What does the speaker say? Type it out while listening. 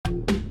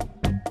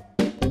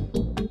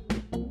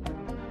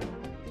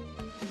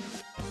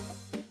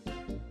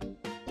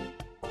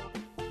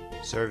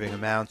Serving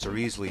amounts are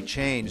easily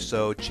changed,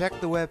 so check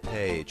the web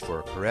page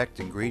for correct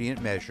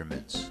ingredient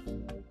measurements.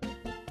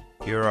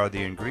 Here are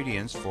the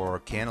ingredients for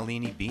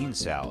cannellini bean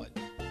salad.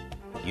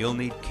 You'll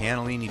need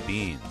cannellini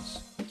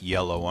beans,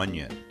 yellow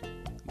onion,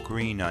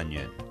 green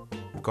onion,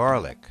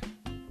 garlic,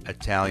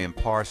 Italian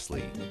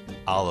parsley,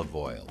 olive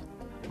oil,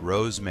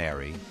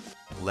 rosemary,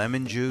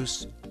 lemon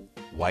juice,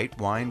 white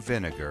wine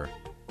vinegar,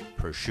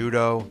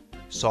 prosciutto,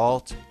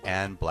 salt,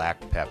 and black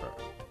pepper.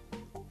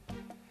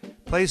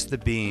 Place the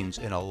beans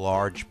in a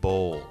large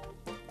bowl.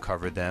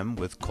 Cover them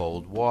with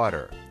cold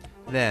water.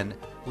 Then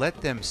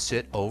let them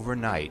sit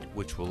overnight,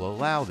 which will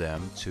allow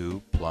them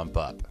to plump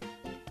up.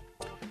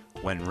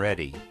 When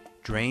ready,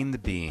 drain the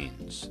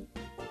beans.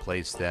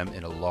 Place them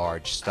in a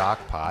large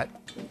stock pot.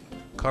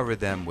 Cover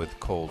them with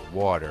cold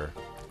water.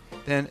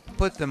 Then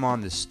put them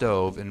on the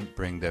stove and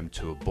bring them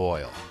to a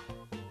boil.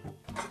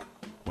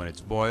 When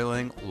it's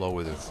boiling,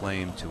 lower the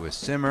flame to a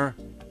simmer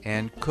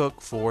and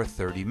cook for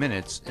 30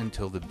 minutes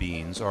until the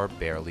beans are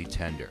barely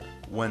tender.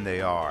 When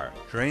they are,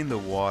 drain the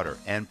water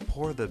and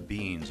pour the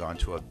beans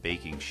onto a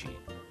baking sheet.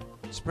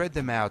 Spread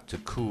them out to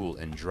cool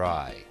and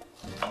dry.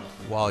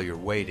 While you're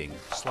waiting,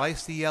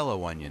 slice the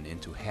yellow onion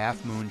into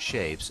half-moon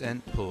shapes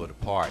and pull it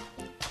apart.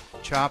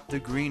 Chop the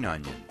green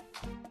onion,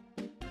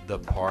 the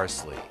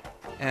parsley,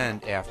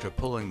 and after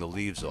pulling the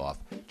leaves off,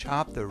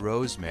 chop the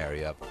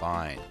rosemary up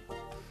fine.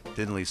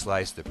 Thinly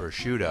slice the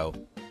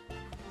prosciutto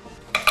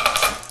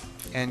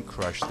and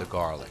crush the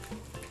garlic.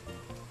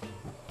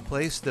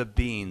 Place the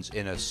beans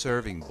in a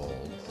serving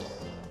bowl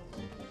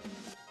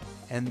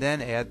and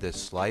then add the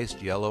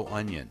sliced yellow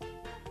onion,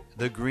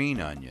 the green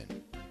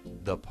onion,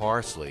 the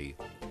parsley,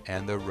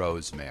 and the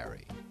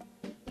rosemary.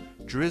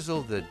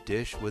 Drizzle the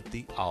dish with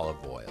the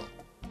olive oil,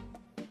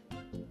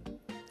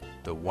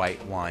 the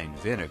white wine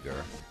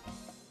vinegar,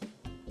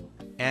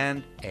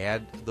 and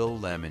add the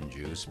lemon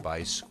juice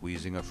by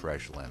squeezing a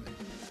fresh lemon.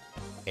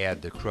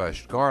 Add the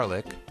crushed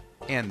garlic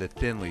and the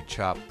thinly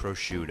chopped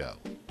prosciutto.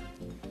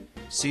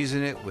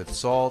 Season it with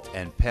salt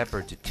and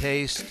pepper to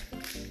taste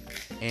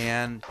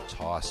and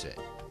toss it.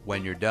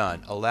 When you're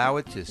done, allow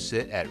it to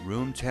sit at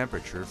room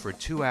temperature for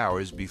 2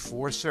 hours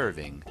before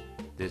serving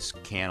this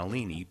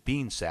cannellini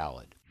bean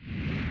salad.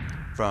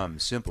 From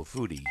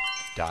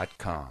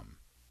simplefoodie.com.